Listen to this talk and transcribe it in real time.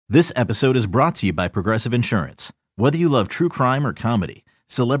This episode is brought to you by Progressive Insurance. Whether you love true crime or comedy,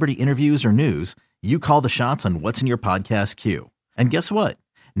 celebrity interviews or news, you call the shots on what's in your podcast queue. And guess what?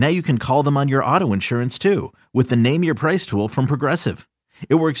 Now you can call them on your auto insurance too with the Name Your Price tool from Progressive.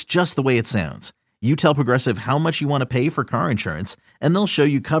 It works just the way it sounds. You tell Progressive how much you want to pay for car insurance, and they'll show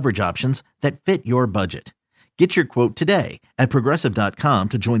you coverage options that fit your budget. Get your quote today at Progressive.com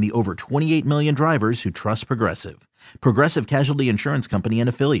to join the over 28 million drivers who trust Progressive. Progressive Casualty Insurance Company and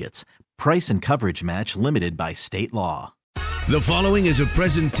Affiliates. Price and coverage match limited by state law. The following is a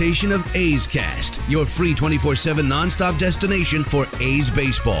presentation of A's Cast, your free 24/7 nonstop destination for A's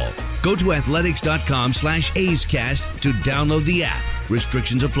baseball. Go to athletics.com/A's Cast to download the app.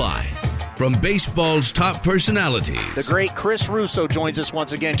 Restrictions apply. From baseball's top personalities, the great Chris Russo joins us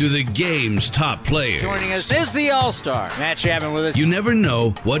once again, to the game's top players. Joining us is the All-Star, Matt Chapman with us. You never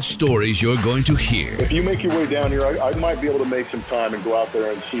know what stories you're going to hear. If you make your way down here, I might be able to make some time and go out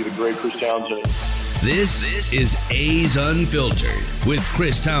there and see the great Chris Townsend. This is A's Unfiltered with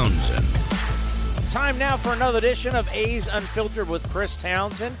Chris Townsend. Time now for another edition of A's Unfiltered with Chris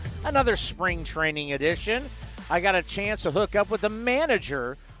Townsend, another spring training edition. I got a chance to hook up with the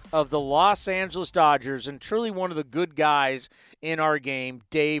manager of the Los Angeles Dodgers and truly one of the good guys in our game,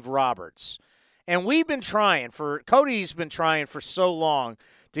 Dave Roberts. And we've been trying Cody's been trying for so long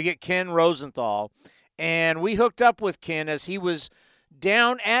to get Ken Rosenthal, and we hooked up with Ken as he was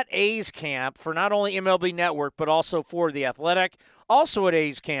down at A's camp for not only MLB Network but also for The Athletic, also at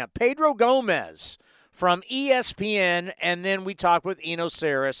A's camp. Pedro Gomez from ESPN, and then we talked with Eno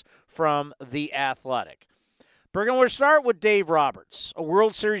Sarris from The Athletic. We're going to start with Dave Roberts, a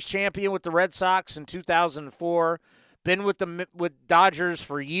World Series champion with the Red Sox in 2004, been with Dodgers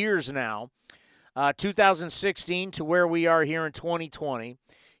for years now, 2016 to where we are here in 2020.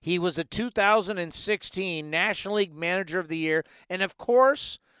 He was a 2016 National League Manager of the Year, and of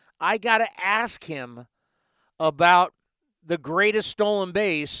course, I got to ask him about the greatest stolen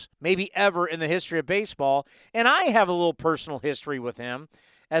base maybe ever in the history of baseball, and I have a little personal history with him,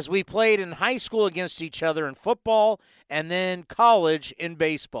 as we played in high school against each other in football and then college in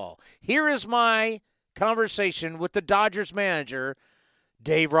baseball. Here is my conversation with the Dodgers manager,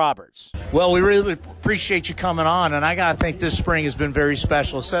 Dave Roberts. Well, we really appreciate you coming on, and I got to think this spring has been very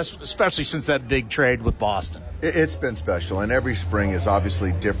special, especially since that big trade with Boston. It's been special, and every spring is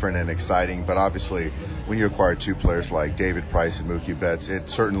obviously different and exciting, but obviously when you acquire two players like David Price and Mookie Betts, it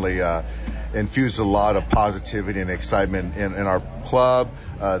certainly infused a lot of positivity and excitement in our club,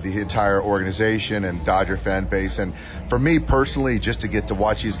 the entire organization and Dodger fan base. And for me personally, just to get to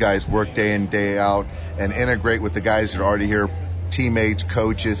watch these guys work day in, day out and integrate with the guys that are already here, teammates,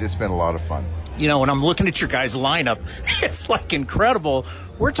 coaches, it's been a lot of fun. You know, when I'm looking at your guys' lineup, it's like incredible.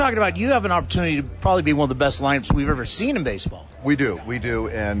 We're talking about you have an opportunity to probably be one of the best lineups we've ever seen in baseball. We do.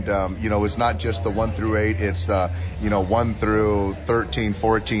 And, it's not just the 1 through 8. It's, 1 through 13,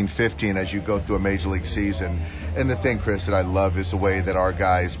 14, 15 as you go through a major league season. And the thing, Chris, that I love is the way that our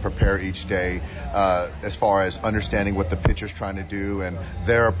guys prepare each day as far as understanding what the pitcher's trying to do and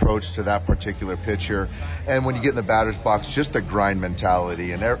their approach to that particular pitcher. And when you get in the batter's box, just a grind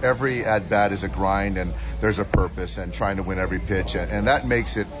mentality. And every at-bat is a grind, and there's a purpose and trying to win every pitch. And that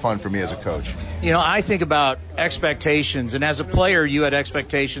makes it fun for me as a coach. You know, I think about expectations. And as a player, you had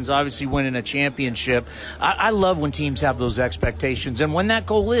expectations, obviously winning a championship. I love when teams have those expectations. And when that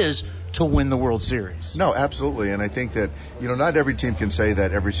goal is to win the World Series. No, absolutely. And I think that, not every team can say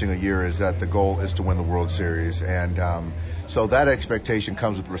that every single year is that the goal is to win the World Series. And so that expectation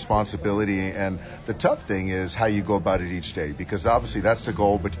comes with responsibility. And the tough thing is how you go about it each day, because obviously that's the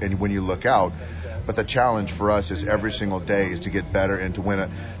goal. And when you look out, but the challenge for us is every single day is to get better and to win it.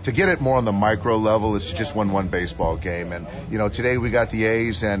 To get it more on the micro level is to just win one baseball game. And, today we got the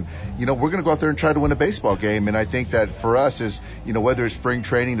A's, and, we're going to go out there and try to win a baseball game. And I think that for us is, whether it's spring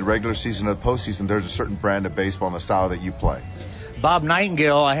training, the regular season, or the postseason, there's a certain brand of baseball and the style that you play. Bob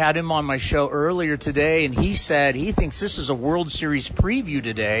Nightingale, I had him on my show earlier today, and he said he thinks this is a World Series preview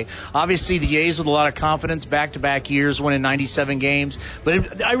today. Obviously, the A's with a lot of confidence, back-to-back years, winning 97 games.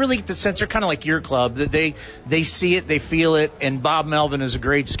 But I really get the sense they're kind of like your club, that they see it, they feel it, and Bob Melvin is a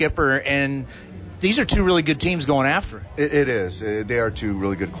great skipper, and these are two really good teams going after it. It is. They are two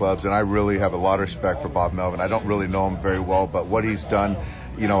really good clubs, and I really have a lot of respect for Bob Melvin. I don't really know him very well, but what he's done,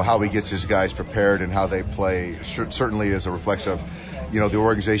 how he gets his guys prepared and how they play certainly is a reflection of, the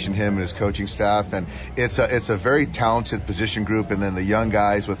organization, him and his coaching staff. And it's a very talented position group, and then the young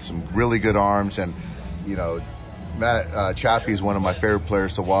guys with some really good arms. And, Matt Chappie is one of my favorite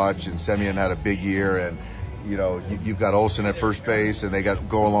players to watch, and Semyon had a big year, and you've got Olsen at first base, and they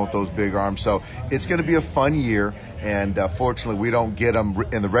go along with those big arms. So it's going to be a fun year, And fortunately, we don't get them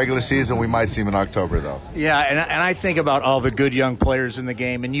in the regular season. We might see them in October, though. Yeah, and I think about all the good young players in the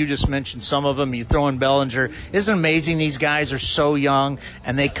game, and you just mentioned some of them. You throw in Bellinger. Isn't it amazing? These guys are so young,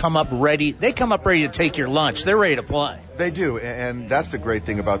 and they come up ready. They come up ready to take your lunch. They're ready to play. They do, and that's the great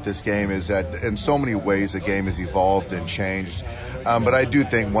thing about this game is that in so many ways the game has evolved and changed. But I do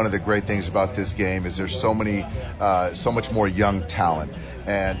think one of the great things about this game is there's so much more young talent.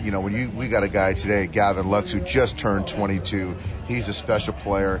 And, you know, we got a guy today, Gavin Lux, who just turned 22. He's a special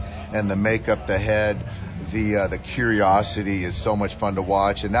player. And the makeup, the head, the curiosity is so much fun to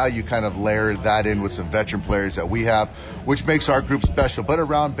watch. And now you kind of layer that in with some veteran players that we have, which makes our group special. But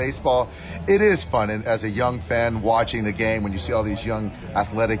around baseball, it is fun. And as a young fan watching the game, when you see all these young,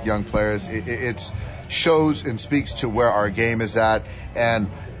 athletic young players, it shows and speaks to where our game is at.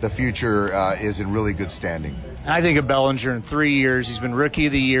 And the future is in really good standing. I think of Bellinger in 3 years. He's been Rookie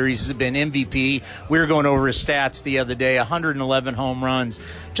of the Year. He's been MVP. We were going over his stats the other day, 111 home runs.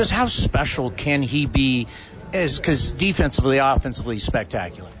 Just how special can he be because defensively, offensively,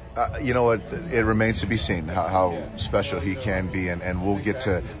 spectacular? You know what? It remains to be seen how special he can be, and we'll get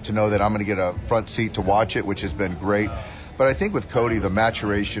to know that. I'm going to get a front seat to watch it, which has been great. But I think with Cody, the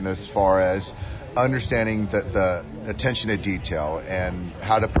maturation as far as understanding the attention to detail and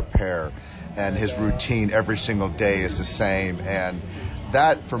how to prepare, and his routine every single day is the same. And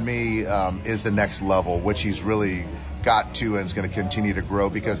that, for me, is the next level, which he's really got to and is going to continue to grow.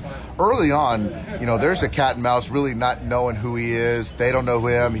 Because early on, you know, there's a cat and mouse really not knowing who he is. They don't know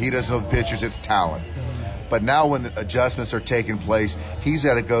him. He doesn't know the pitchers. It's talent. But now when the adjustments are taking place, he's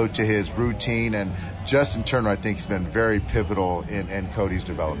got to go to his routine. And Justin Turner, I think, has been very pivotal in Cody's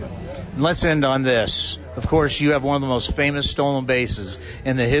development. Let's end on this. Of course, you have one of the most famous stolen bases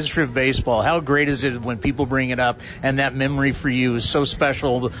in the history of baseball. How great is it when people bring it up, and that memory for you is so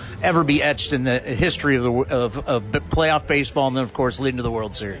special to ever be etched in the history of playoff baseball, and then, of course, leading to the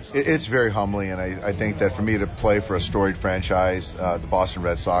World Series? It's very humbling, and I think that for me to play for a storied franchise, the Boston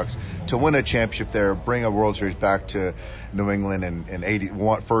Red Sox, to win a championship there, bring a World Series back to New England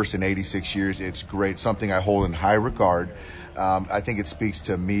first in 86 years, it's great, something I hold in high regard. I think it speaks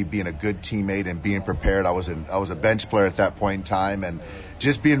to me being a good teammate and being prepared. I was a bench player at that point in time, and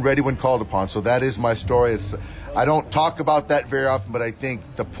just being ready when called upon. So that is my story. I don't talk about that very often, but I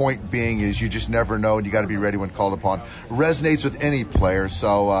think the point being is you just never know, and you got to be ready when called upon. Resonates with any player.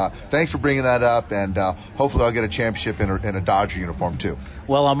 So thanks for bringing that up, and hopefully I'll get a championship in a Dodger uniform too.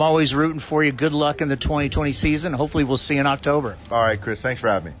 Well, I'm always rooting for you. Good luck in the 2020 season. Hopefully we'll see you in October. All right, Chris. Thanks for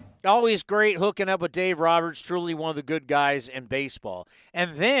having me. Always great hooking up with Dave Roberts, truly one of the good guys in baseball.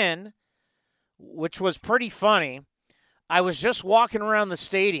 And then, which was pretty funny, I was just walking around the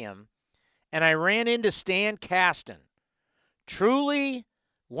stadium, and I ran into Stan Kasten, truly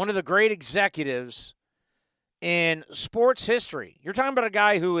one of the great executives in sports history. You're talking about a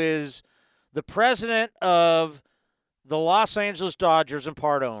guy who is the president of the Los Angeles Dodgers and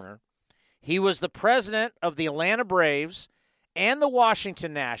part owner. He was the president of the Atlanta Braves and the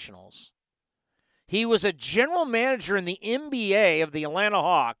Washington Nationals. He was a general manager in the NBA of the Atlanta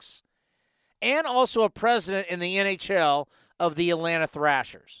Hawks and also a president in the NHL of the Atlanta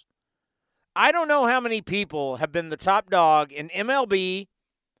Thrashers. I don't know how many people have been the top dog in MLB,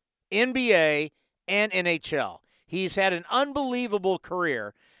 NBA, and NHL. He's had an unbelievable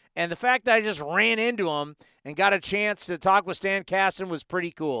career. And the fact that I just ran into him and got a chance to talk with Stan Kasten was pretty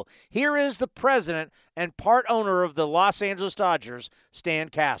cool. Here is the president and part owner of the Los Angeles Dodgers, Stan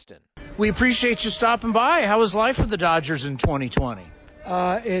Kasten. We appreciate you stopping by. How is life for the Dodgers in 2020?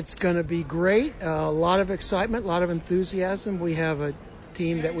 It's going to be great. A lot of excitement, a lot of enthusiasm. We have a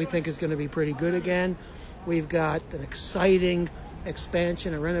team that we think is going to be pretty good again. We've got an exciting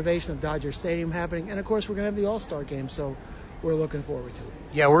expansion and renovation of Dodger Stadium happening. And, of course, we're going to have the All-Star game, so we're looking forward to it.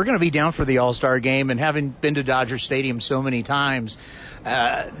 Yeah, we're going to be down for the All-Star game, and having been to Dodger Stadium so many times,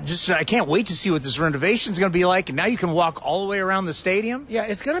 I can't wait to see what this renovation is going to be like. And now you can walk all the way around the stadium. Yeah,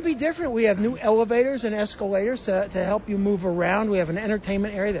 it's going to be different. We have new elevators and escalators to help you move around. We have an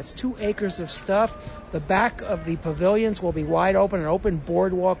entertainment area that's 2 acres of stuff. The back of the pavilions will be wide open, an open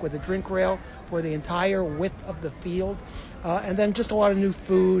boardwalk with a drink rail for the entire width of the field. And then just a lot of new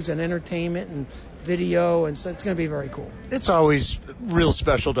foods and entertainment and video, and so it's going to be very cool. It's always real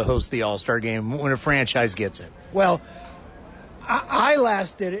special to host the All-Star game when a franchise gets it. Well, I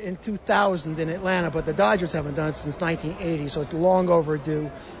last did it in 2000 in Atlanta, but the Dodgers haven't done it since 1980, so it's long overdue,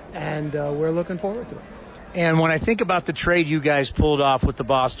 and we're looking forward to it. And when I think about the trade you guys pulled off with the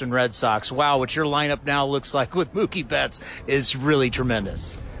Boston Red Sox, wow, what your lineup now looks like with Mookie Betts is really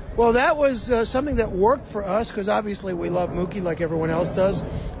tremendous. Well, that was something that worked for us because obviously we love Mookie like everyone else does.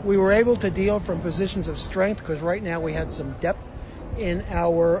 We were able to deal from positions of strength because right now we had some depth in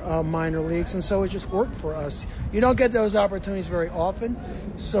our minor leagues, and so it just worked for us. You don't get those opportunities very often,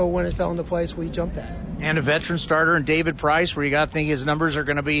 so when it fell into place, we jumped at it. And a veteran starter in David Price, where you got to think his numbers are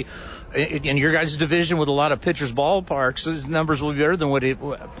going to be, in your guys' division with a lot of pitchers' ballparks, his numbers will be better than what he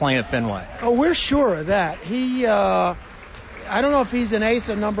playing at Fenway. Oh, we're sure of that. I don't know if he's an ace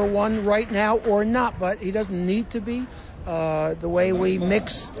or number one right now or not, but he doesn't need to be. The way we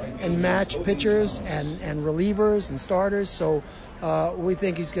mix and match pitchers and relievers and starters, so we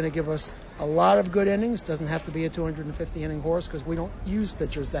think he's going to give us a lot of good innings. Doesn't have to be a 250-inning horse because we don't use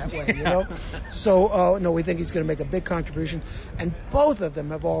pitchers that way, you know. So, no, we think he's going to make a big contribution. And both of them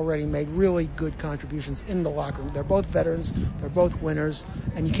have already made really good contributions in the locker room. They're both veterans. They're both winners.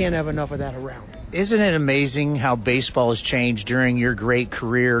 And you can't have enough of that around. Isn't it amazing how baseball has changed during your great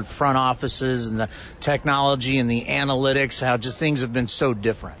career, front offices and the technology and the analytics, how just things have been so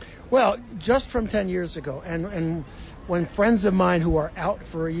different? Well, just from 10 years ago, and when friends of mine who are out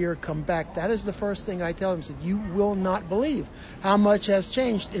for a year come back, that is the first thing I tell them. I said, you will not believe how much has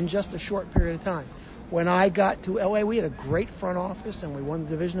changed in just a short period of time. When I got to L.A., we had a great front office, and we won the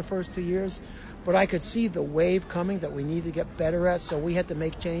division the first 2 years, but I could see the wave coming that we need to get better at, so we had to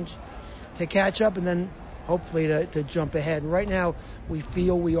make change to catch up and then hopefully to jump ahead. And right now, we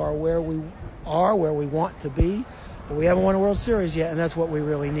feel we are where we want to be, but we haven't won a World Series yet, and that's what we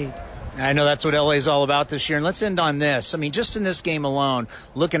really need. I know that's what LA is all about this year. And let's end on this. I mean, just in this game alone,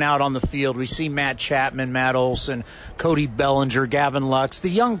 looking out on the field, we see Matt Chapman, Matt Olson, Cody Bellinger, Gavin Lux. The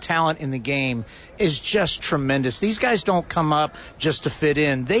young talent in the game is just tremendous. These guys don't come up just to fit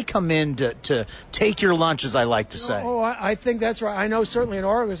in. They come in to take your lunch, as I like to say. Oh, I think that's right. I know certainly in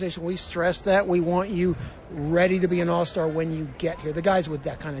our organization we stress that. We want you ready to be an all-star when you get here, the guys with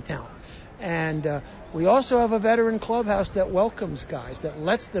that kind of talent. And we also have a veteran clubhouse that welcomes guys, that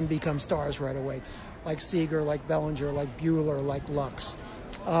lets them become stars right away, like Seager, like Bellinger, like Buehler, like Lux.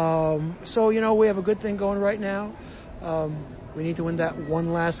 So, you know, we have a good thing going right now. We need to win that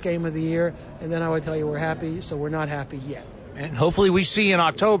one last game of the year, and then I would tell you we're happy, so we're not happy yet. And hopefully we see you in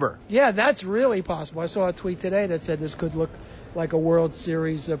October. Yeah, that's really possible. I saw a tweet today that said this could look like a World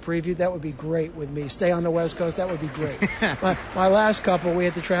Series preview. That would be great with me. Stay on the West Coast, that would be great. my last couple, we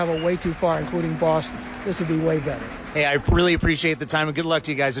had to travel way too far, including Boston. This would be way better. Hey, I really appreciate the time, and good luck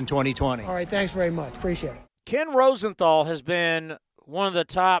to you guys in 2020. All right, thanks very much. Appreciate it. Ken Rosenthal has been one of the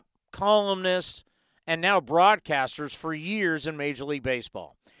top columnists and now broadcasters for years in Major League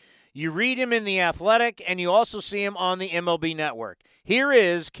Baseball. You read him in The Athletic, and you also see him on the MLB Network. Here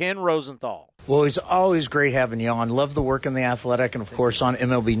is Ken Rosenthal. Well, it's always great having you on. Love the work in The Athletic, and, of course, on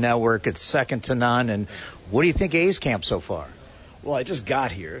MLB Network. It's second to none. And what do you think of A's camp so far? Well, I just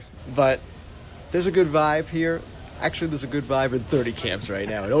got here, but there's a good vibe here. Actually, there's a good vibe in 30 camps right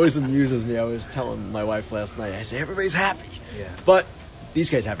now. It always amuses me. I was telling my wife last night, I say, everybody's happy. Yeah. But these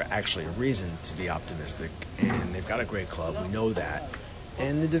guys have actually a reason to be optimistic, and they've got a great club. We know that.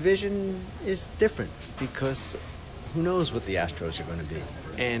 And the division is different because who knows what the Astros are going to be.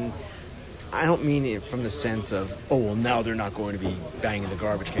 And I don't mean it from the sense of, oh, well, now they're not going to be banging the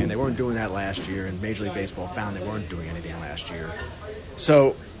garbage can. They weren't doing that last year, and Major League Baseball found they weren't doing anything last year.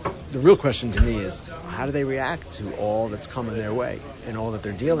 So the real question to me is, how do they react to all that's coming their way and all that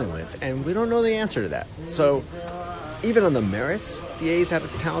they're dealing with? And we don't know the answer to that. So even on the merits, the A's have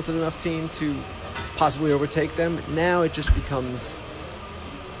a talented enough team to possibly overtake them. Now it just becomes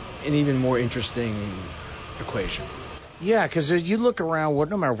an even more interesting equation. Yeah, because you look around,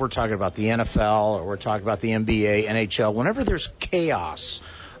 no matter if we're talking about the NFL or we're talking about the NBA, NHL, whenever there's chaos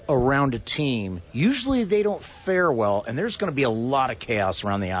around a team, usually they don't fare well, and there's going to be a lot of chaos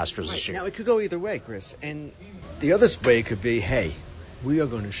around the Astros this year. Now, it could go either way, Chris. And the other way could be, hey, we are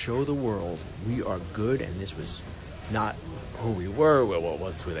going to show the world we are good, and this was not who we were. Well, it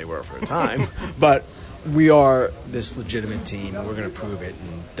was who they were for a time, but we are this legitimate team, and we're going to prove it.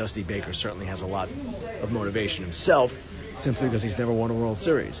 And Dusty Baker certainly has a lot of motivation himself, simply because he's never won a World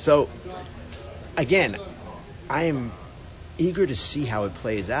Series. So, again, I am eager to see how it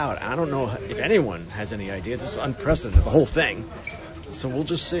plays out. I don't know if anyone has any idea. This is unprecedented, the whole thing. So we'll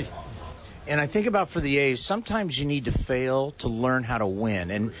just see. And I think about for the A's, sometimes you need to fail to learn how to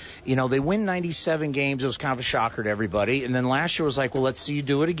win. And, you know, they win 97 games. It was kind of a shocker to everybody. And then last year was like, well, let's see you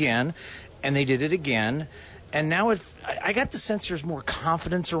do it again. And they did it again. And now I got the sense there's more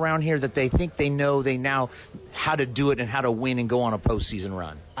confidence around here that they think they know now how to do it and how to win and go on a postseason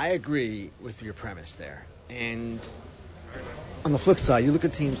run. I agree with your premise there. And on the flip side, you look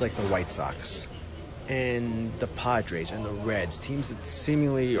at teams like the White Sox, and the Padres and the Reds, teams that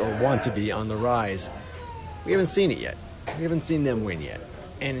seemingly or want to be on the rise, we haven't seen it yet. We haven't seen them win yet.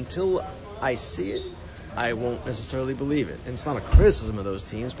 And until I see it, I won't necessarily believe it. And it's not a criticism of those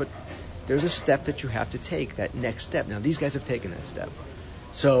teams, but there's a step that you have to take, that next step. Now, these guys have taken that step.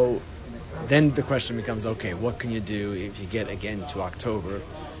 So then the question becomes, okay, what can you do if you get, again, to October?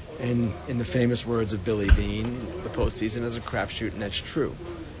 And in the famous words of Billy Beane, the postseason is a crapshoot, and that's true.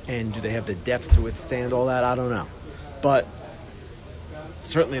 And do they have the depth to withstand all that? I don't know. But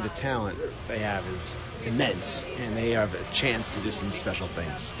certainly the talent they have is immense, and they have a chance to do some special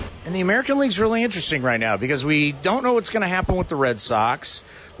things. And the American League's really interesting right now because we don't know what's going to happen with the Red Sox.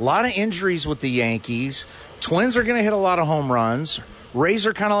 A lot of injuries with the Yankees. Twins are going to hit a lot of home runs. Rays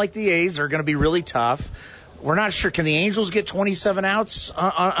are kind of like the A's. They're going to be really tough. We're not sure. Can the Angels get 27 outs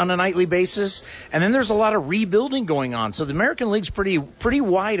on a nightly basis? And then there's a lot of rebuilding going on. So the American League's pretty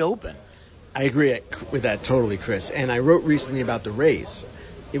wide open. I agree with that totally, Chris. And I wrote recently about the Rays.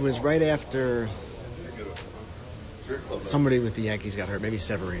 It was right after somebody with the Yankees got hurt, maybe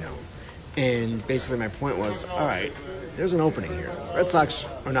Severino. And basically my point was, all right, there's an opening here. Red Sox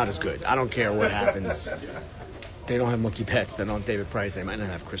are not as good. I don't care what happens. They don't have Mookie Betts. They don't have David Price. They might not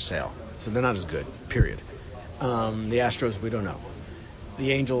have Chris Sale. So they're not as good, period. The Astros, we don't know.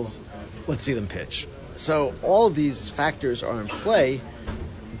 The Angels, let's see them pitch. So all of these factors are in play.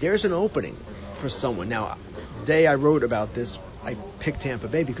 There's an opening for someone. Now, the day I wrote about this, I picked Tampa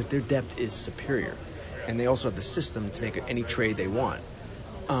Bay because their depth is superior. And they also have the system to make any trade they want.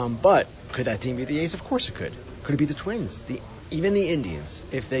 But could that team be the A's? Of course it could. Could it be the Twins? Even the Indians,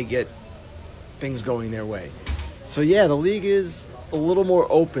 if they get things going their way. So, yeah, the league is a little more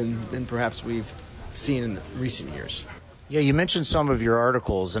open than perhaps we've seen in recent years. Yeah, you mentioned some of your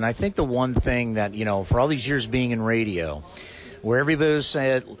articles, and I think the one thing that, for all these years being in radio, where everybody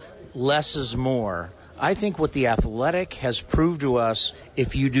said less is more, I think what The Athletic has proved to us,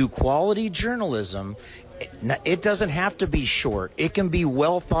 if you do quality journalism, it doesn't have to be short. It can be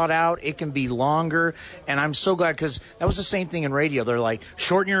well thought out. It can be longer. And I'm so glad because that was the same thing in radio. They're like,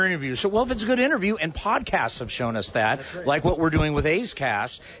 shorten your interview. So, well, if it's a good interview, and podcasts have shown us that, like what we're doing with A's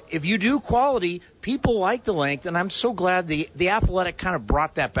Cast, if you do quality, people like the length. And I'm so glad the Athletic kind of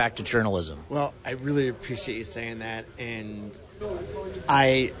brought that back to journalism. Well, I really appreciate you saying that. And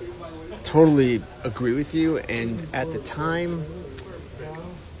I totally agree with you. And at the time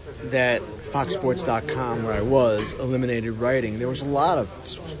that FoxSports.com, where I was, eliminated writing, there was a lot of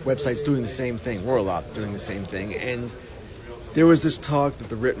websites doing the same thing. We're a lot doing the same thing. And there was this talk that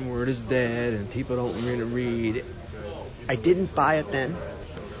the written word is dead and people don't really read. I didn't buy it then.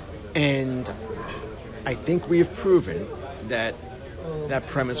 And I think we have proven that that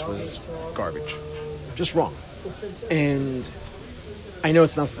premise was garbage. Just wrong. And I know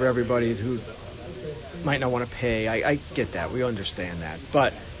it's not for everybody who might not want to pay. I get that. We understand that.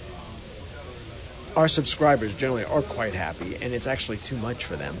 But our subscribers generally are quite happy, and it's actually too much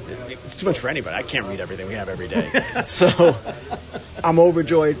for them. It's too much for anybody. I can't read everything we have every day. So I'm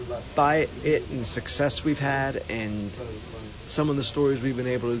overjoyed by it and the success we've had and some of the stories we've been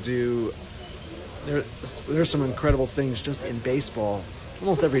able to do. There's some incredible things just in baseball.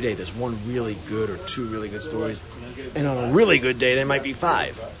 Almost every day there's one really good or two really good stories. And on a really good day there might be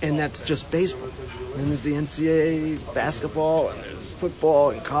 5. And that's just baseball. And there's the NCAA basketball, and there's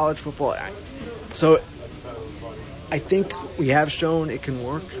football and college football. So I think we have shown it can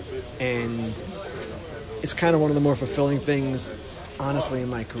work, and it's kind of one of the more fulfilling things, honestly, in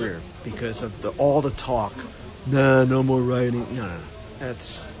my career, because of all the talk. No more writing. No,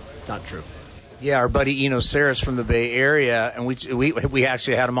 that's not true. Yeah, our buddy Eno Saris from the Bay Area, and we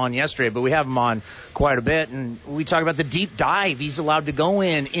actually had him on yesterday, but we have him on quite a bit, and we talk about the deep dive he's allowed to go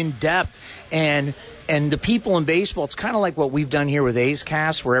in depth, and the people in baseball. It's kind of like what we've done here with A's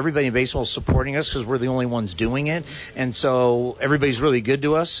Cast, where everybody in baseball is supporting us because we're the only ones doing it, and so everybody's really good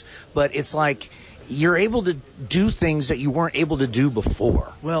to us. But it's like you're able to do things that you weren't able to do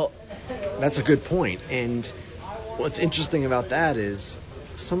before. Well, that's a good point, and what's interesting about that is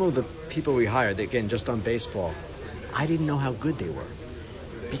some of the people we hired, again, just on baseball, I didn't know how good they were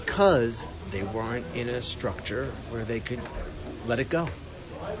because they weren't in a structure where they could let it go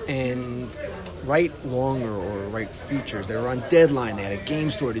and write longer or write features. They were on deadline. They had a game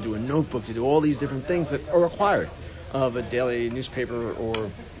story to do, a notebook to do, all these different things that are required of a daily newspaper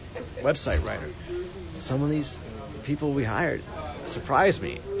or website writer. Some of these people we hired surprised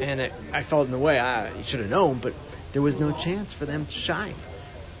me, and I felt in a way you should have known, but there was no chance for them to shine.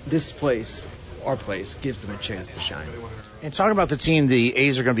 This place, our place, gives them a chance to shine. And talking about the team the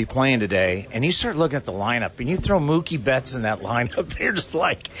A's are going to be playing today, and you start looking at the lineup, and you throw Mookie Betts in that lineup, you're just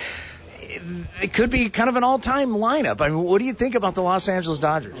like, it could be kind of an all-time lineup. I mean, what do you think about the Los Angeles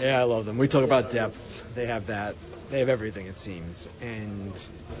Dodgers? Yeah, I love them. We talk about depth. They have that. They have everything, it seems. And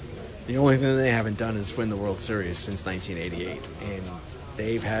the only thing they haven't done is win the World Series since 1988. And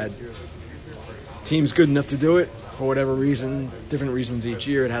they've had teams good enough to do it. For whatever reason, different reasons each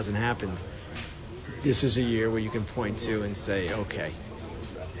year, it hasn't happened. This is a year where you can point to and say, okay,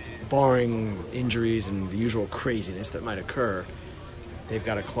 barring injuries and the usual craziness that might occur, they've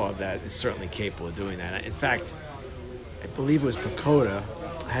got a club that is certainly capable of doing that. In fact, I believe it was Pacoda.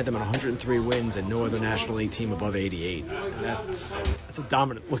 I had them at 103 wins and no other National League team above 88. And that's a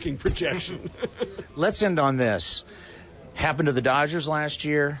dominant-looking projection. Let's end on this. Happened to the Dodgers last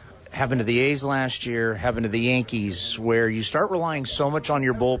year. Happened to the A's last year, happened to the Yankees, where you start relying so much on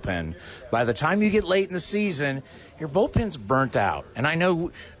your bullpen. By the time you get late in the season, your bullpen's burnt out. And I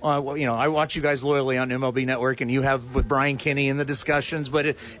know, I watch you guys loyally on MLB Network, and you have with Brian Kinney in the discussions,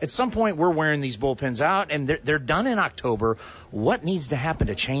 but at some point we're wearing these bullpens out, and they're done in October. What needs to happen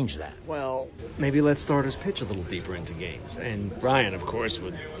to change that? Well, maybe let starters pitch a little deeper into games. And Brian, of course,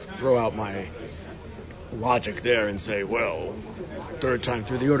 would throw out my logic there and say, well, third time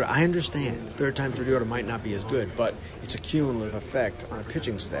through the order. I understand. Third time through the order might not be as good, but it's a cumulative effect on a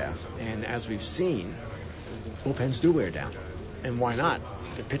pitching staff. And as we've seen, bullpens do wear down. And why not?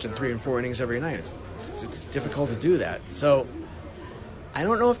 They're pitching 3 and 4 innings every night. It's difficult to do that. So I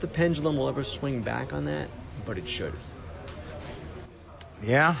don't know if the pendulum will ever swing back on that, but it should.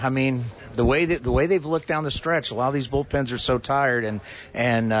 Yeah, I mean, the way they've looked down the stretch, a lot of these bullpens are so tired,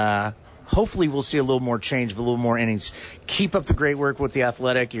 and hopefully we'll see a little more change, a little more innings. Keep up the great work with The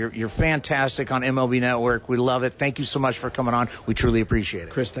Athletic. You're fantastic on MLB Network. We love it. Thank you so much for coming on. We truly appreciate it.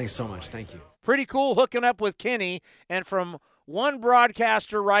 Chris, thanks so much. Thank you. Pretty cool hooking up with Kenny, and from one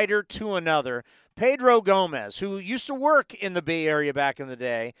broadcaster writer to another. Pedro Gomez, who used to work in the Bay Area back in the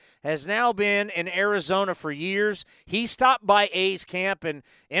day, has now been in Arizona for years. He stopped by A's camp and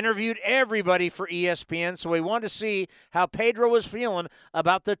interviewed everybody for ESPN, so we wanted to see how Pedro was feeling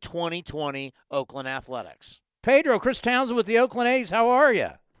about the 2020 Oakland Athletics. Pedro, Chris Townsend with the Oakland A's, how are you?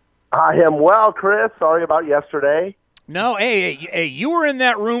 I am well, Chris. Sorry about yesterday. No, hey, you were in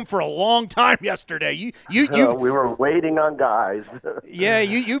that room for a long time yesterday. You we were waiting on guys. Yeah,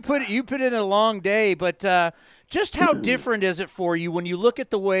 you put in a long day, but just how different is it for you when you look at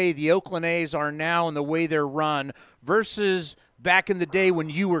the way the Oakland A's are now and the way they're run versus back in the day when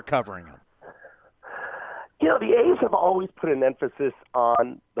you were covering them? You know, the A's have always put an emphasis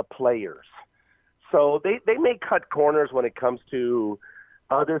on the players. So they may cut corners when it comes to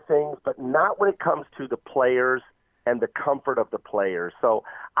other things, but not when it comes to the players and the comfort of the players. So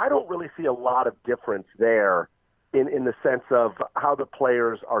I don't really see a lot of difference there in the sense of how the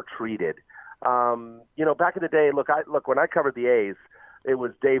players are treated. Back in the day, look, when I covered the A's, it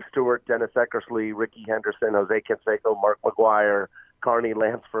was Dave Stewart, Dennis Eckersley, Ricky Henderson, Jose Canseco, Mark McGuire, Carney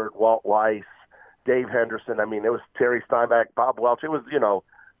Lansford, Walt Weiss, Dave Henderson. I mean, it was Terry Steinbach, Bob Welch. It was,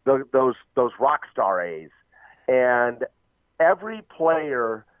 those rock star A's. And every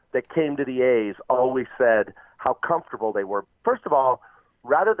player that came to the A's always said how comfortable they were. First of all,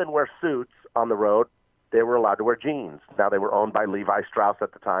 rather than wear suits on the road, they were allowed to wear jeans. Now, they were owned by Levi Strauss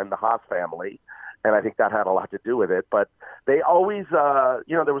at the time, the Haas family, and I think that had a lot to do with it. But they always, there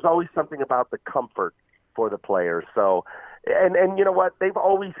was always something about the comfort for the players. So, and you know what? They've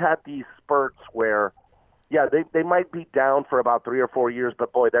always had these spurts where, yeah, they might be down for about 3 or 4 years,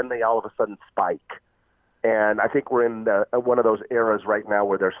 but boy, then they all of a sudden spike. And I think we're in one of those eras right now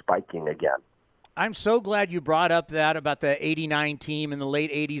where they're spiking again. I'm so glad you brought up that about the 89 team in the late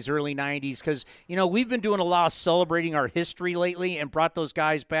 80s, early 90s, because, we've been doing a lot of celebrating our history lately and brought those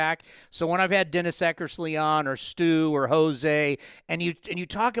guys back. So when I've had Dennis Eckersley on or Stu or Jose, and you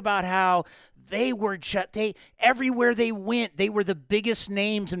talk about how they were everywhere they went, they were the biggest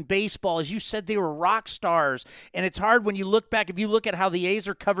names in baseball. As you said, they were rock stars. And it's hard when you look back, if you look at how the A's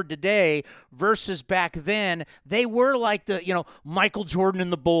are covered today versus back then, they were like the, Michael Jordan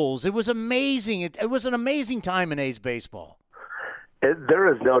and the Bulls. It was amazing. It was an amazing time in A's baseball.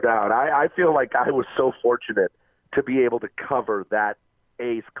 There is no doubt. I feel like I was so fortunate to be able to cover that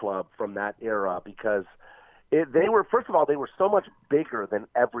A's club from that era because they were so much bigger than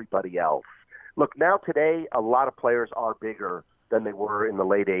everybody else. Look, now today, a lot of players are bigger than they were in the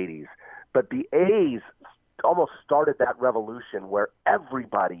late 80s. But the A's almost started that revolution where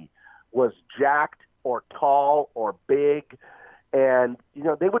everybody was jacked or tall or big. And,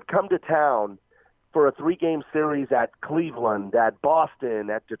 they would come to town for a 3-game series at Cleveland, at Boston,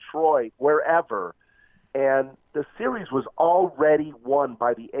 at Detroit, wherever. And the series was already won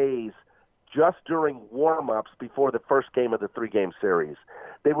by the A's just during warm-ups before the first game of the 3-game series.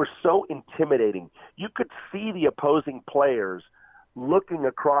 They were so intimidating. You could see the opposing players looking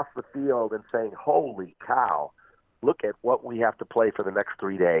across the field and saying, holy cow, look at what we have to play for the next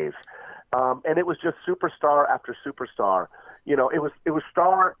 3 days. And it was just superstar after superstar. You know, it was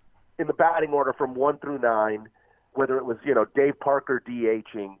star in the batting order from 1 through 9, whether it was, you know, Dave Parker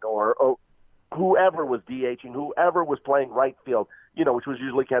DHing or whoever was DHing, whoever was playing right field, you know, which was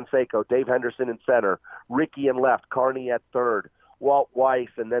usually Canseco, Dave Henderson in center, Ricky in left, Carney at third, Walt Weiss,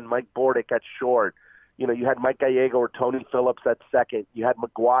 and then Mike Bordick at short. You know, you had Mike Gallego or Tony Phillips at second. You had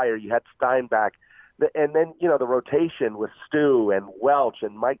McGuire. You had Steinbach. And then, you know, the rotation with Stu and Welch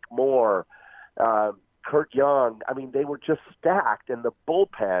and Mike Moore, Kurt Young. I mean, they were just stacked. And the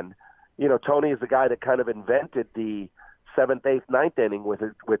bullpen, you know, Tony is the guy that kind of invented the 7th, 8th, 9th inning with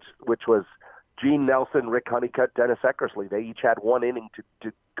it, which was Gene Nelson, Rick Honeycutt, Dennis Eckersley. They each had one inning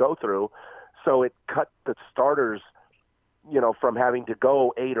to go through. So it cut the starters, you know, from having to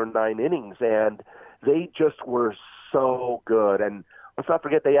go 8 or 9 innings. And they just were so good. And let's not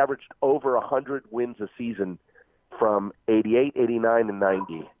forget they averaged over 100 wins a season from 88, 89, and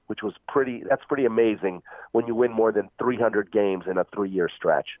 90, which was that's pretty amazing when you win more than 300 games in a 3-year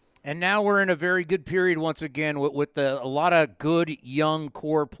stretch. And now we're in a very good period once again with a lot of good young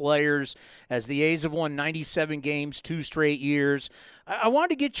core players as the A's have won 97 games 2 straight years. I wanted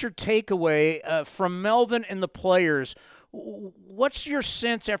to get your takeaway from Melvin and the players. What's your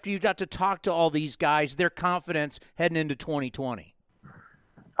sense after you got to talk to all these guys, their confidence heading into 2020?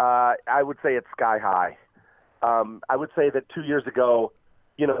 I would say it's sky high. I would say that 2 years ago,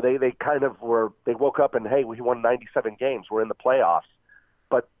 you know, they kind of they woke up and, hey, we won 97 games. We're in the playoffs.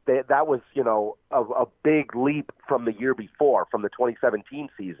 But that was, you know, a big leap from the year before, from the 2017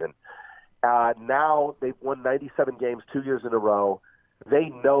 season. Now they've won 97 games 2 years in a row. They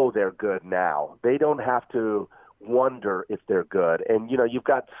know they're good now. They don't have to wonder if they're good. And, you know, you've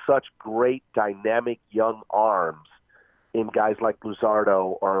got such great, dynamic young arms in guys like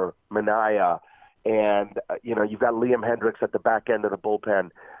Luzardo or Minaya. And, you know, you've got Liam Hendricks at the back end of the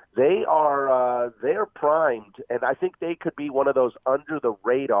bullpen. They're primed, and I think they could be one of those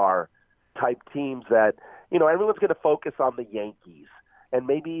under-the-radar type teams that, you know, everyone's going to focus on the Yankees and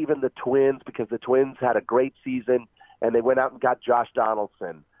maybe even the Twins because the Twins had a great season and they went out and got Josh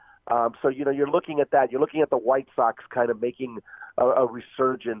Donaldson. So, you know, you're looking at that. You're looking at the White Sox kind of making a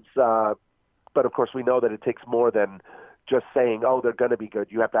resurgence. But, of course, we know that it takes more than just saying, oh, they're going to be good.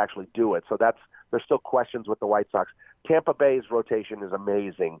 You have to actually do it. So there's still questions with the White Sox. Tampa Bay's rotation is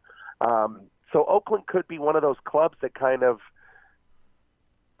amazing. So Oakland could be one of those clubs that kind of,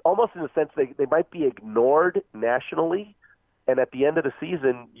 almost in a sense, they might be ignored nationally. And at the end of the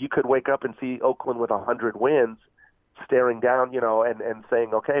season, you could wake up and see Oakland with 100 wins staring down, you know, and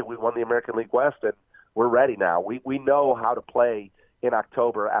saying, okay, we won the American League West and we're ready now. We know how to play in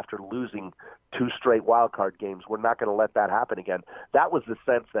October after losing 2 straight wild card games. We're not going to let that happen again. That was the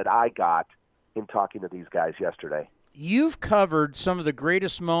sense that I got in talking to these guys yesterday. You've covered some of the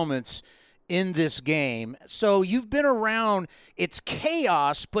greatest moments in this game. So you've been around. It's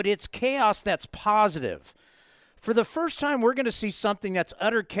chaos, but it's chaos that's positive. For the first time, we're going to see something that's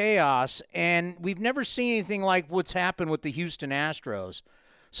utter chaos, and we've never seen anything like what's happened with the Houston Astros.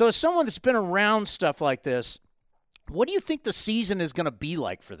 So as someone that's been around stuff like this, what do you think the season is going to be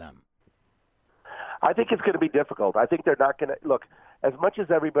like for them? I think it's going to be difficult. I think they're not going to – look, as much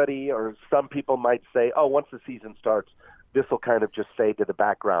as everybody or some people might say, oh, once the season starts, this will kind of just fade to the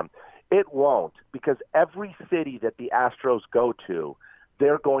background. It won't, because every city that the Astros go to,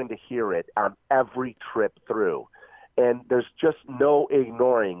 they're going to hear it on every trip through. And there's just no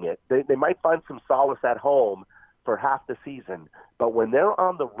ignoring it. They might find some solace at home for half the season, but when they're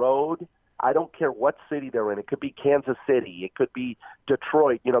on the road – I don't care what city they're in. It could be Kansas City. It could be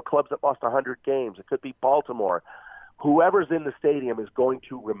Detroit, you know, clubs that lost 100 games. It could be Baltimore. Whoever's in the stadium is going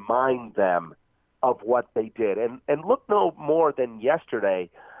to remind them of what they did. And look no more than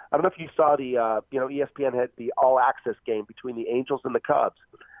yesterday. I don't know if you saw the, you know, ESPN had the all-access game between the Angels and the Cubs,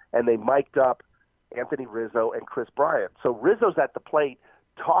 and they mic'd up Anthony Rizzo and Chris Bryant. So Rizzo's at the plate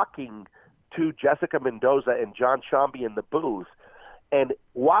talking to Jessica Mendoza and John Shambi in the booth. And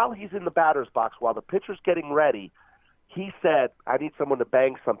while he's in the batter's box, while the pitcher's getting ready, he said, I need someone to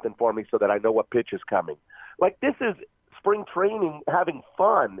bang something for me so that I know what pitch is coming. Like, this is spring training, having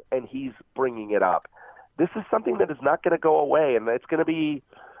fun, and he's bringing it up. This is something that is not going to go away, and it's going to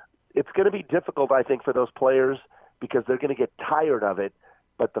be difficult, I think, for those players because they're going to get tired of it,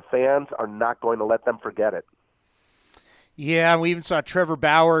 but the fans are not going to let them forget it. Yeah, and we even saw Trevor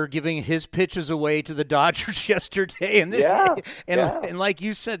Bauer giving his pitches away to the Dodgers yesterday, and and like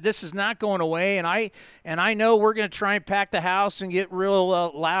you said, this is not going away. And I know we're going to try and pack the house and get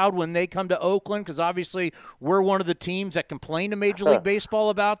real loud when they come to Oakland, because obviously we're one of the teams that complain to Major League Baseball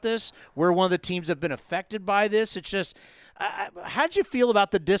about this. We're one of the teams that have been affected by this. It's just, how did you feel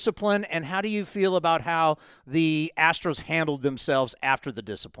about the discipline, and how do you feel about how the Astros handled themselves after the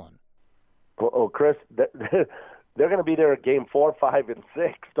discipline? Oh, Chris. They're going to be there at game 4, 5, and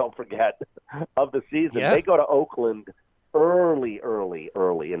 6, don't forget, of the season. Yeah. They go to Oakland early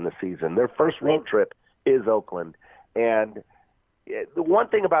in the season. Their first road trip is Oakland. And the one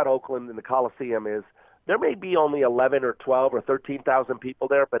thing about Oakland and the Coliseum is there may be only 11 or 12 or 13,000 people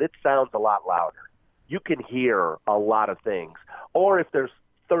there, but it sounds a lot louder. You can hear a lot of things. Or if there's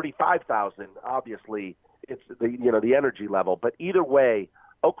 35,000, obviously it's the energy level. But either way,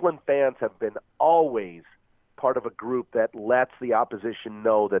 Oakland fans have been always part of a group that lets the opposition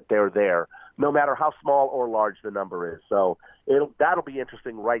know that they're there, no matter how small or large the number is. So that'll be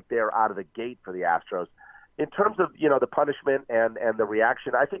interesting right there out of the gate for the Astros. In terms of the punishment and the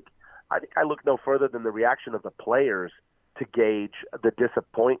reaction, I think I look no further than the reaction of the players to gauge the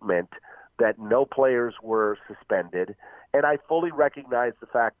disappointment that no players were suspended, and I fully recognize the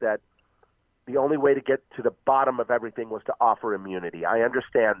fact that the only way to get to the bottom of everything was to offer immunity. I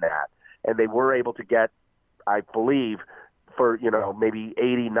understand that, and they were able to get, I believe, for maybe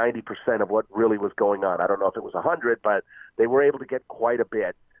 80-90% of what really was going on. I don't know if it was 100, but they were able to get quite a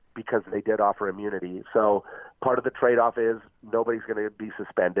bit because they did offer immunity. So part of the trade-off is nobody's going to be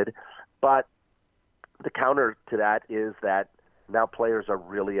suspended. But the counter to that is that now players are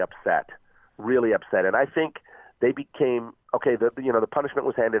really upset. And I think they became the punishment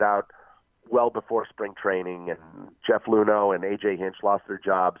was handed out well before spring training, and Jeff Luhnow and A.J. Hinch lost their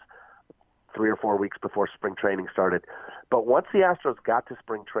jobs 3 or 4 weeks before spring training started. But once the Astros got to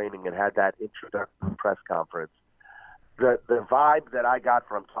spring training and had that introductory press conference, the vibe that I got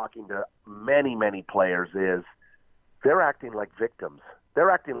from talking to many, many players is they're acting like victims. They're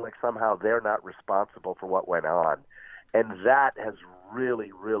acting like somehow they're not responsible for what went on. And that has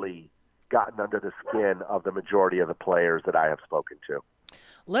really, really gotten under the skin of the majority of the players that I have spoken to.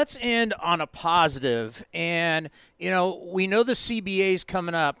 Let's end on a positive. And, we know the CBA is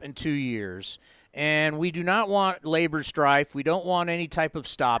coming up in 2 years, and we do not want labor strife. We don't want any type of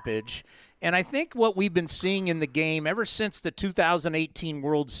stoppage. And I think what we've been seeing in the game ever since the 2018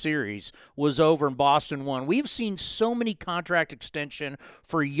 World Series was over and Boston won, we've seen so many contract extension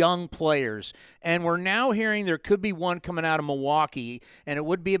for young players. And we're now hearing there could be one coming out of Milwaukee, and it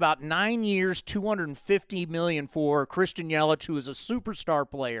would be about 9 years, $250 million for Christian Yelich, who is a superstar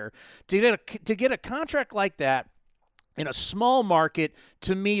player. To get a contract like that in a small market,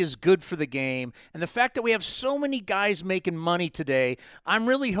 to me, is good for the game. And the fact that we have so many guys making money today, I'm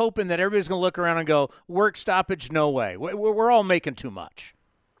really hoping that everybody's going to look around and go, work stoppage, no way. We're all making too much.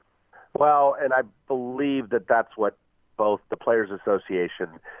 Well, and I believe that that's what both the Players Association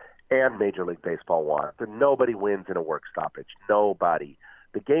and Major League Baseball want. Nobody wins in a work stoppage. Nobody.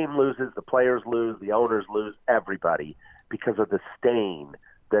 The game loses, the players lose, the owners lose, everybody, because of the stain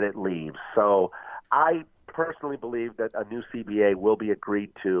that it leaves. So I personally believe that a new CBA will be agreed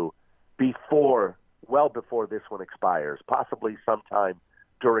to well before this one expires, possibly sometime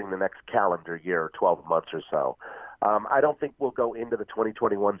during the next calendar year, 12 months or so. I don't think we'll go into the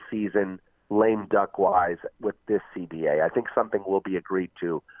 2021 season lame duck-wise with this CBA. I think something will be agreed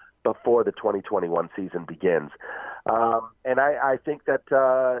to before the 2021 season begins. And I think that,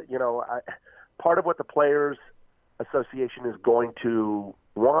 part of what the Players Association is going to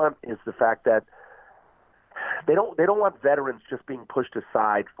want is the fact that they don't want veterans just being pushed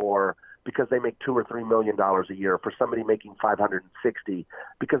aside because they make $2 or $3 million a year for somebody making $560,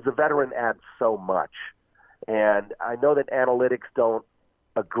 because the veteran adds so much. And I know that analytics don't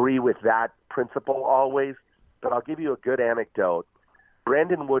agree with that principle always, but I'll give you a good anecdote.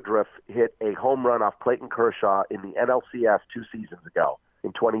 Brandon Woodruff hit a home run off Clayton Kershaw in the NLCS 2 seasons ago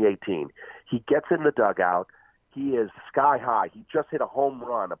in 2018. He gets in the dugout. He is sky high. He just hit a home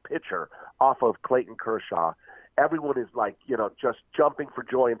run, a pitcher, off of Clayton Kershaw. Everyone is just jumping for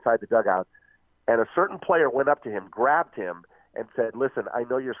joy inside the dugout. And a certain player went up to him, grabbed him, and said, listen, I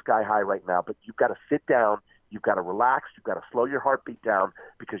know you're sky high right now, but you've got to sit down. You've got to relax. You've got to slow your heartbeat down,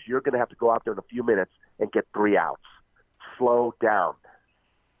 because you're going to have to go out there in a few minutes and get 3 outs. Slow down.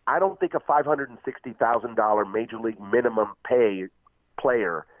 I don't think a $560,000 major league minimum pay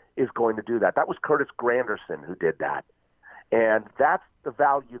player is going to do that. That was Curtis Granderson who did that. And that's the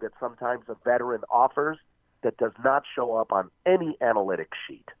value that sometimes a veteran offers that does not show up on any analytics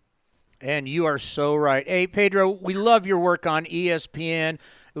sheet. And you are so right. Hey, Pedro, we love your work on ESPN.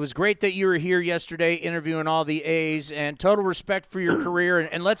 It was great that you were here yesterday interviewing all the A's, and total respect for your career,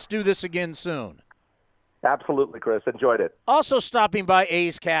 and let's do this again soon. Absolutely, Chris. Enjoyed it. Also stopping by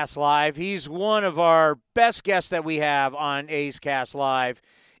A's Cast Live, he's one of our best guests that we have on A's Cast Live,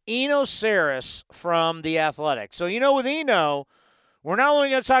 Eno Sarris from The Athletic. So, with Eno, we're not only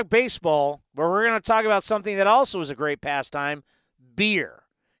going to talk baseball, but we're going to talk about something that also is a great pastime, beer.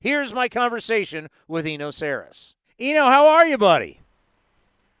 Here's my conversation with Eno Sarris. Eno, how are you, buddy?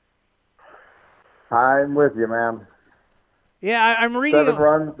 I'm with you, man. Yeah, I'm reading. 7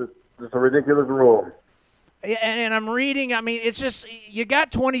 runs, it's a ridiculous rule. And I'm reading, it's just, you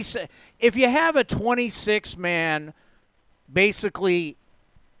got 26. If you have a 26-man, basically,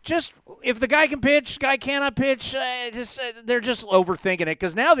 just, if the guy can pitch, guy cannot pitch, they're just overthinking it.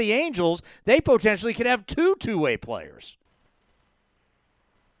 Because now the Angels, they potentially could have two-way players.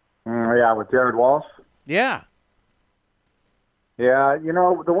 Yeah, with Jared Walsh. Yeah. Yeah,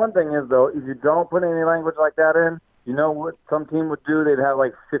 the one thing is, though, if you don't put any language like that in, you know what some team would do? They'd have,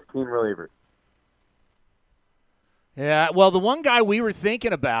 15 relievers. Yeah, well, the one guy we were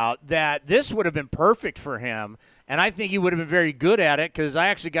thinking about that this would have been perfect for him, and I think he would have been very good at it because I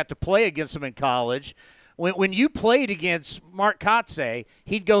actually got to play against him in college. When you played against Mark Kotsay,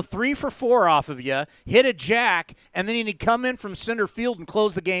 he'd go 3 for 4 off of you, hit a jack, and then he'd come in from center field and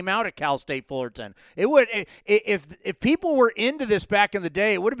close the game out at Cal State Fullerton. It would, if people were into this back in the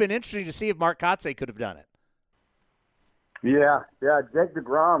day, it would have been interesting to see if Mark Kotsay could have done it. Yeah. Jake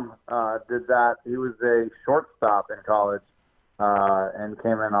DeGrom did that. He was a shortstop in college and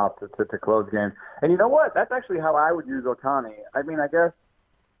came in off to close games. And you know what? That's actually how I would use Ohtani. I guess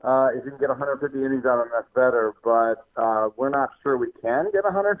if you can get 150 innings out of him, that's better. But we're not sure we can get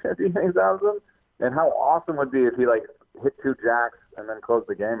 150 innings out of him. And how awesome would be if he hit 2 jacks and then closed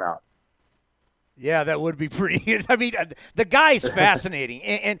the game out. Yeah, that would be pretty. The guy's fascinating,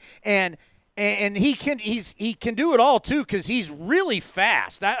 and he can do it all too because he's really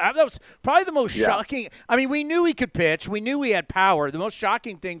fast. That was probably the most shocking. We knew he could pitch. We knew he had power. The most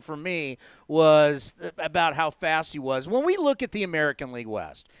shocking thing for me was about how fast he was. When we look at the American League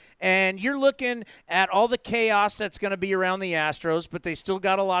West, and you're looking at all the chaos that's going to be around the Astros, but they still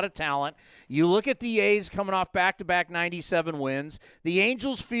got a lot of talent. You look at the A's coming off back-to-back 97 wins. The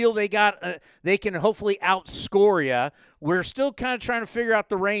Angels feel they can hopefully outscore you. We're still kind of trying to figure out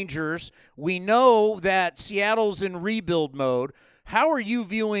the Rangers. We know that Seattle's in rebuild mode. How are you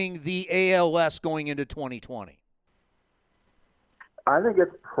viewing the ALS going into 2020? I think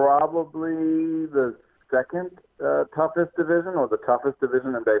it's probably the second toughest division or the toughest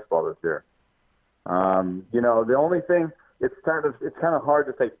division in baseball this year. The only thing, it's kind of hard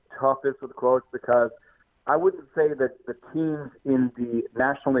to say toughest with quotes because I wouldn't say that the teams in the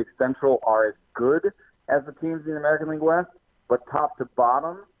National League Central are as good as the teams in the American League West, but top to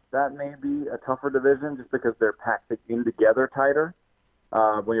bottom, that may be a tougher division just because they're packed in together tighter.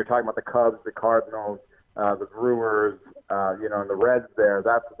 When you're talking about the Cubs, the Cardinals, the Brewers, and the Reds there,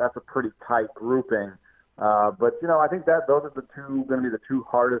 that's a pretty tight grouping. But I think that those are going to be the 2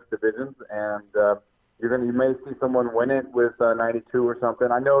 hardest divisions, and you may see someone win it with 92 or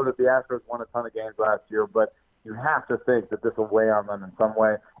something. I know that the Astros won a ton of games last year, but you have to think that this will weigh on them in some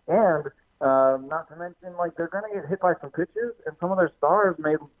way. And not to mention, they're going to get hit by some pitches, and some of their stars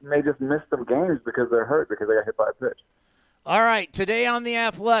may just miss some games because they're hurt because they got hit by a pitch. All right, today on The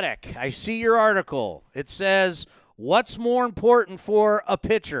Athletic, I see your article. It says, what's more important for a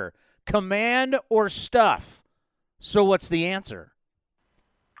pitcher, command or stuff? So what's the answer?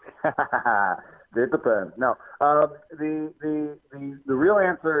 It depends. No, the real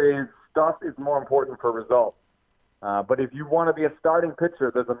answer is stuff is more important for results. But if you want to be a starting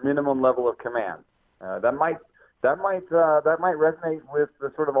pitcher, there's a minimum level of command. That might resonate with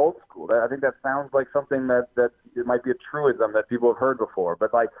the sort of old school. I think that sounds like something that it might be a truism that people have heard before.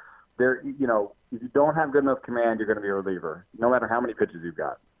 But if you don't have good enough command, you're going to be a reliever, no matter how many pitches you've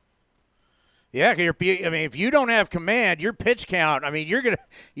got. Yeah, if you don't have command, your pitch count. You're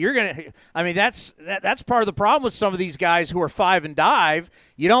gonna. That's part of the problem with some of these guys who are 5 and dive.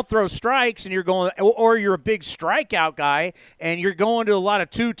 You don't throw strikes, and you're going, or you're a big strikeout guy, and you're going to a lot of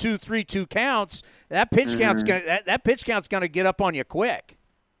 2-2, 3-2 counts. That pitch count's gonna get up on you quick.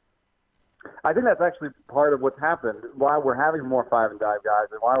 I think that's actually part of what's happened. Why we're having more 5 and dive guys,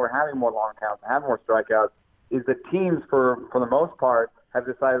 and why we're having more long counts, and have more strikeouts, is that teams, for the most part, have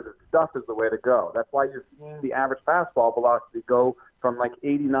decided that stuff is the way to go. That's why you're seeing the average fastball velocity go from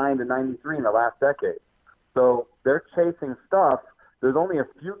 89 to 93 in the last decade. So they're chasing stuff. There's only a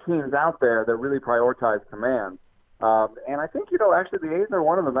few teams out there that really prioritize command. And I think, actually the A's are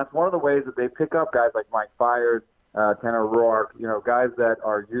one of them. That's one of the ways that they pick up guys like Mike Fiers, Tanner Roark, guys that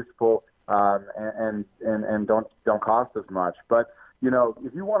are useful and don't cost as much. But,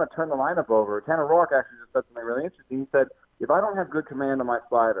 if you want to turn the lineup over, Tanner Roark actually just said something really interesting. He said, if I don't have good command on my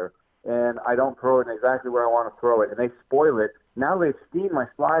slider and I don't throw it in exactly where I want to throw it and they spoil it, now they've seen my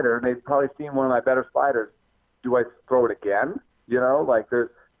slider and they've probably seen one of my better sliders. Do I throw it again?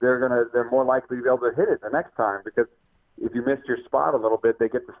 They're more likely to be able to hit it the next time, because if you missed your spot a little bit, they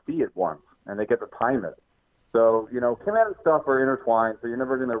get to see it once and they get to time it. So, command and stuff are intertwined, so you're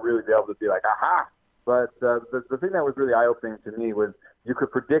never going to really be able to be like, aha! But the thing that was really eye-opening to me was you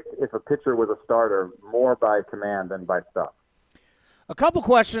could predict if a pitcher was a starter more by command than by stuff. A couple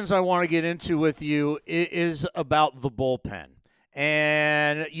questions I want to get into with you is about the bullpen.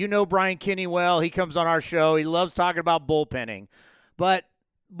 And Brian Kinney well. He comes on our show. He loves talking about bullpenning. But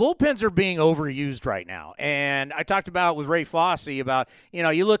bullpens are being overused right now. And I talked about it with Ray Fosse about,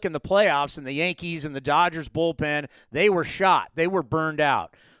 you look in the playoffs and the Yankees and the Dodgers bullpen, they were shot. They were burned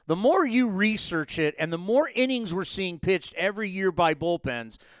out. The more you research it and the more innings we're seeing pitched every year by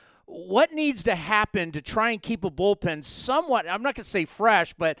bullpens, what needs to happen to try and keep a bullpen somewhat, I'm not going to say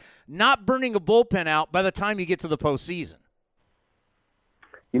fresh, but not burning a bullpen out by the time you get to the postseason?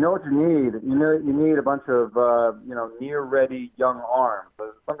 You know what you need? You need a bunch of, near-ready young arms.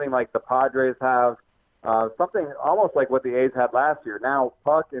 Something like the Padres have, something almost like what the A's had last year. Now,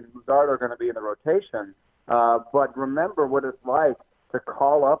 Puck and Luzardo are going to be in the rotation, but remember what it's like to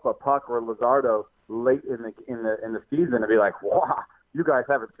call up a Puck or Luzardo late in the season and be like, wow, you guys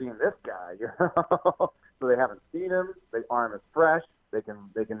haven't seen this guy. So they haven't seen him. The arm is fresh. They can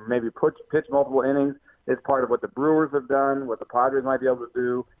maybe pitch multiple innings. It's part of what the Brewers have done, what the Padres might be able to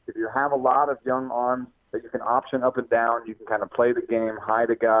do. If you have a lot of young arms that you can option up and down, you can kind of play the game, hide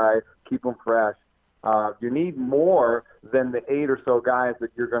a guy, keep them fresh. You need more than the 8 or so guys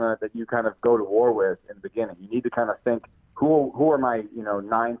that you kind of go to war with in the beginning. You need to kind of think, who are my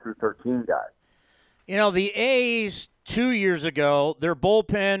 9 through 13 guys? The A's 2 years ago, their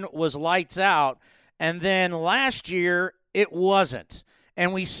bullpen was lights out, and then last year it wasn't.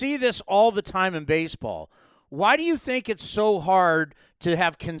 And we see this all the time in baseball. Why do you think it's so hard to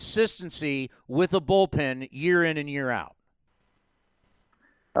have consistency with a bullpen year in and year out?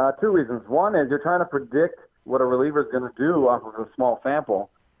 2 reasons. One is you're trying to predict what a reliever is going to do off of a small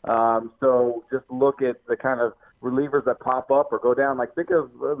sample. So just look at the kind of relievers that pop up or go down. Like, think of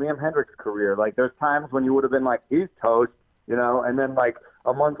Liam Hendriks' career. Like, there's times when you would have been like, he's toast, and then like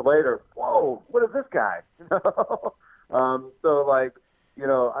a month later, whoa, what is this guy?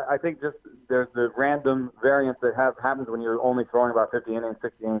 I think just there's the random variance that happens when you're only throwing about 50 innings,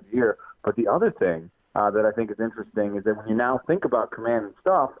 60 innings a year. But the other thing that I think is interesting is that when you now think about command and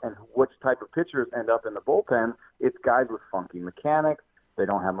stuff and which type of pitchers end up in the bullpen, it's guys with funky mechanics. They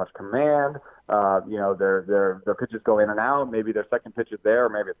don't have much command. Their pitches go in and out. Maybe their second pitch is there, or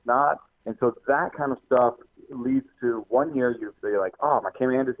maybe it's not. And so that kind of stuff leads to 1 year you're like, oh, my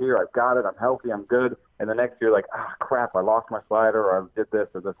command is here. I've got it. I'm healthy. I'm good. And the next year, like, crap, I lost my slider, or I did this,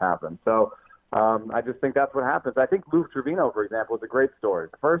 or this happened. So I just think that's what happens. I think Lou Trevino, for example, is a great story.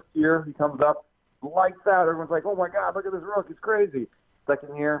 The first year he comes up, lights out. Everyone's like, oh, my God, look at this rook. He's crazy.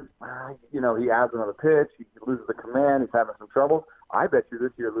 Second year, he adds another pitch. He loses the command. He's having some trouble. I bet you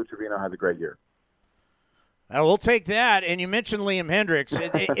this year Lou Trevino has a great year. We'll take that. And you mentioned Liam Hendriks.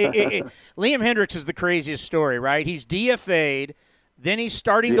 Liam Hendriks is the craziest story, right? He's DFA'd. Then he's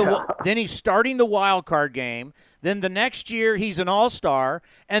starting the wild card game. Then the next year he's an all-star,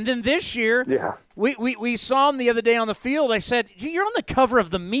 and then this year we saw him the other day on the field. I said, "You're on the cover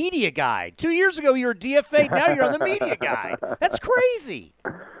of the Media Guide. 2 years ago you were DFA'd. Now you're on the Media Guide. That's crazy."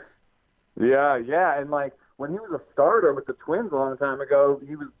 Yeah, and like when he was a starter with the Twins a long time ago,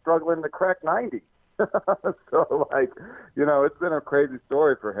 he was struggling to crack 90. So, it's been a crazy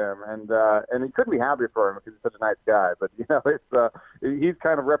story for him, and he couldn't be happy for him because he's such a nice guy. But he's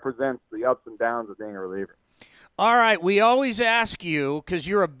kind of represents the ups and downs of being a reliever. All right, we always ask you because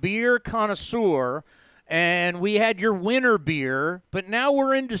you're a beer connoisseur, and we had your winter beer, but now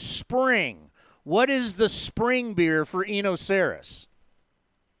we're into spring. What is the spring beer for Eno Sarris?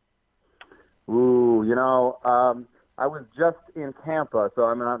 Ooh, I was just in Tampa, so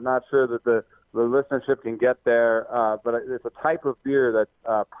I'm not sure that the listenership can get there, but it's a type of beer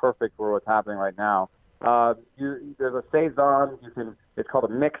that's perfect for what's happening right now. There's a saison. It's called a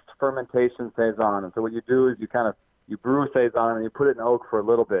mixed fermentation saison, and so what you do is you brew saison and you put it in oak for a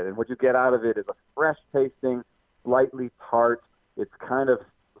little bit, and what you get out of it is a fresh tasting, slightly tart. It's kind of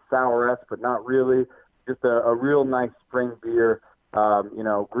sour-esque, but not really. Just a real nice spring beer.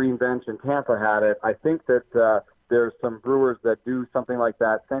 Green Bench in Tampa had it. I think that there's some brewers that do something like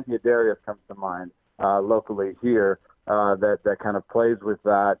that. Santa Darius comes to mind locally here that kind of plays with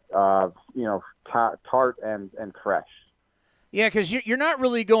that, tart and fresh. Yeah, because you're not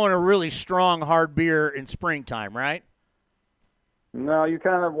really going a really strong hard beer in springtime, right? No, you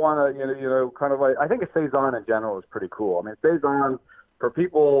kind of want to, kind of like, I think a Saison in general is pretty cool. I mean, Saison, for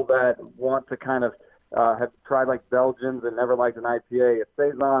people that want to kind of have tried like Belgians and never liked an IPA, a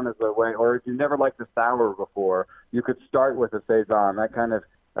Saison is the way, or if you never liked a sour before, you could start with a Saison. That kind of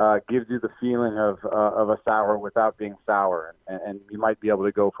gives you the feeling of a sour without being sour, and you might be able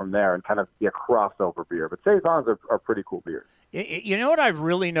to go from there and kind of be a crossover beer. But Saisons are pretty cool beers. You know what I've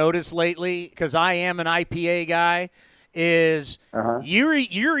really noticed lately, because I am an IPA guy, is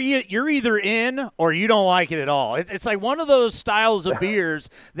you're either in or you don't like it at all. It's like one of those styles of beers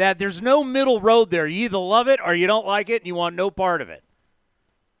that there's no middle road there. You either love it or you don't like it, and you want no part of it.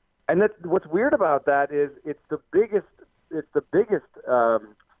 And what's weird about that is it's the biggest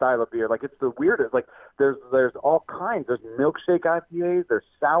style of beer. Like, it's the weirdest. Like, there's all kinds. There's milkshake IPAs. There's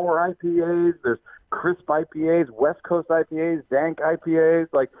sour IPAs. There's crisp IPAs, West Coast IPAs, dank IPAs.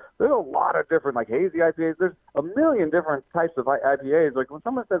 Like, there's a lot of different, like, hazy IPAs. There's a million different types of IPAs. Like, when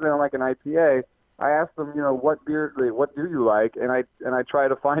someone says they don't like an IPA, I ask them, what do you like? And I try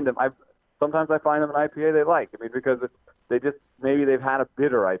to find them. Sometimes I find them an IPA they like. I mean, because maybe they've had a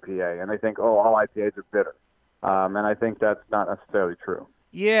bitter IPA and they think, oh, all IPAs are bitter. And I think that's not necessarily true.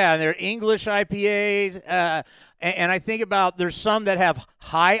 Yeah, and they're English IPAs, and I think about there's some that have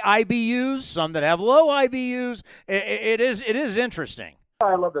high IBUs, some that have low IBUs. It is interesting.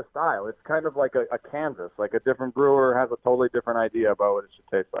 I love the style. It's kind of like a canvas. Like, a different brewer has a totally different idea about what it should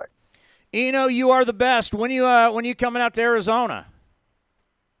taste like. You are the best. When you coming out to Arizona?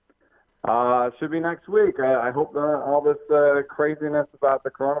 Should be next week. I hope all this craziness about the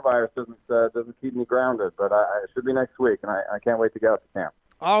coronavirus doesn't keep me grounded, but it should be next week, and I can't wait to get out to camp.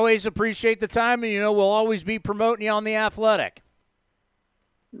 Always appreciate the time, and we'll always be promoting you on The Athletic.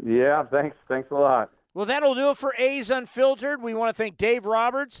 Yeah, thanks a lot. Well, that'll do it for A's Unfiltered. We want to thank Dave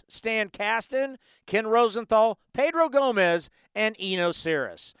Roberts, Stan Kasten, Ken Rosenthal, Pedro Gomez, and Eno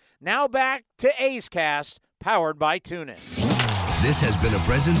Cirrus. Now back to A's Cast, powered by TuneIn. This has been a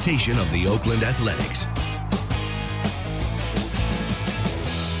presentation of the Oakland Athletics.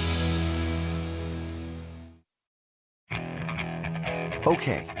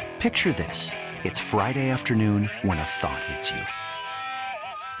 Okay, picture this. It's Friday afternoon when a thought hits you.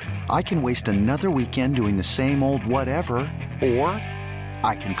 I can waste another weekend doing the same old whatever, or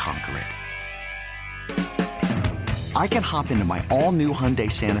I can conquer it. I can hop into my all-new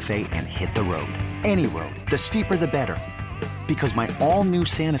Hyundai Santa Fe and hit the road. Any road. The steeper, the better. Because my all-new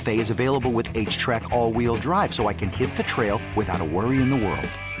Santa Fe is available with H-Track all-wheel drive, so I can hit the trail without a worry in the world.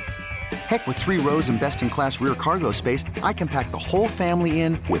 Heck, with 3 rows and best-in-class rear cargo space, I can pack the whole family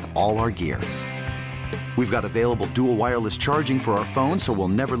in with all our gear. We've got available dual wireless charging for our phones, so we'll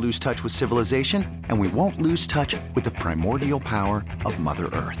never lose touch with civilization, and we won't lose touch with the primordial power of Mother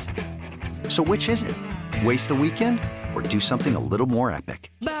Earth. So which is it? Waste the weekend or do something a little more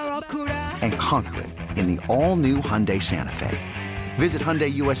epic? And conquer it in the all-new Hyundai Santa Fe. Visit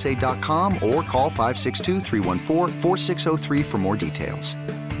HyundaiUSA.com or call 562-314-4603 for more details.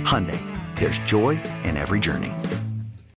 Hyundai, there's joy in every journey.